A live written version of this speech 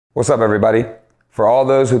What's up, everybody? For all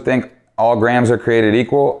those who think all grams are created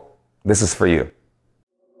equal, this is for you.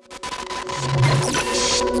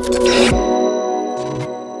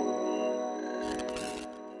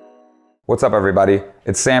 What's up, everybody?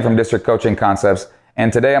 It's Sam from District Coaching Concepts,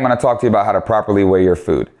 and today I'm going to talk to you about how to properly weigh your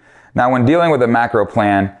food. Now, when dealing with a macro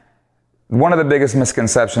plan, one of the biggest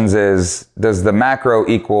misconceptions is, does the macro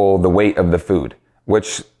equal the weight of the food?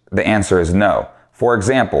 Which the answer is no. For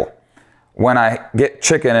example, when I get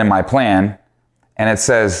chicken in my plan and it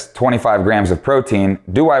says 25 grams of protein,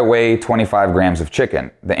 do I weigh 25 grams of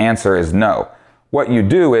chicken? The answer is no. What you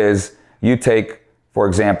do is you take, for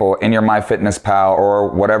example, in your MyFitnessPal or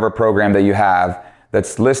whatever program that you have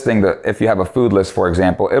that's listing if you have a food list, for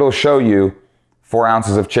example, it'll show you 4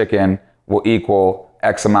 ounces of chicken will equal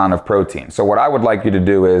X amount of protein. So what I would like you to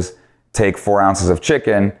do is take 4 ounces of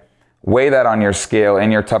chicken, weigh that on your scale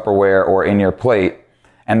in your Tupperware or in your plate,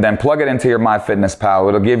 and then plug it into your MyFitnessPal.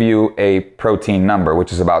 It'll give you a protein number,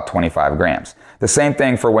 which is about 25 grams. The same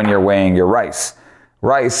thing for when you're weighing your rice.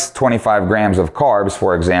 Rice, 25 grams of carbs,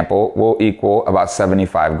 for example, will equal about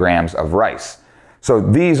 75 grams of rice. So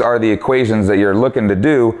these are the equations that you're looking to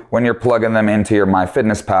do when you're plugging them into your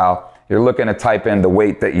MyFitnessPal. You're looking to type in the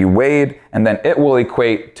weight that you weighed, and then it will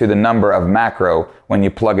equate to the number of macro when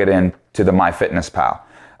you plug it in to the MyFitnessPal.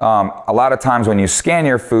 A lot of times when you scan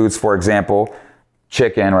your foods, for example,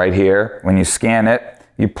 chicken right here, when you scan it,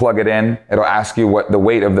 you plug it in, it'll ask you what the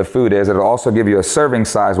weight of the food is. It'll also give you a serving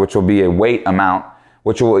size, which will be a weight amount,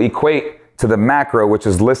 which will equate to the macro, which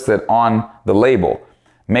is listed on the label.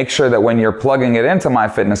 Make sure that when you're plugging it into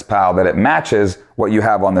MyFitnessPal that it matches what you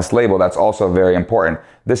have on this label. That's also very important.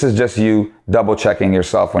 This is just you double checking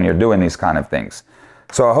yourself when you're doing these kind of things.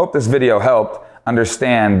 So I hope this video helped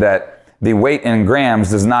understand that the weight in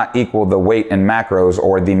grams does not equal the weight in macros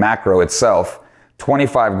or the macro itself.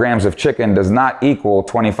 25 grams of chicken does not equal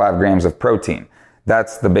 25 grams of protein.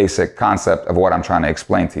 That's the basic concept of what I'm trying to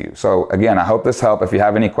explain to you. So again, I hope this helped. If you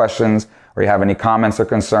have any questions or you have any comments or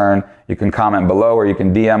concern, you can comment below or you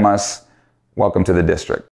can DM us. Welcome to the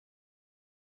district.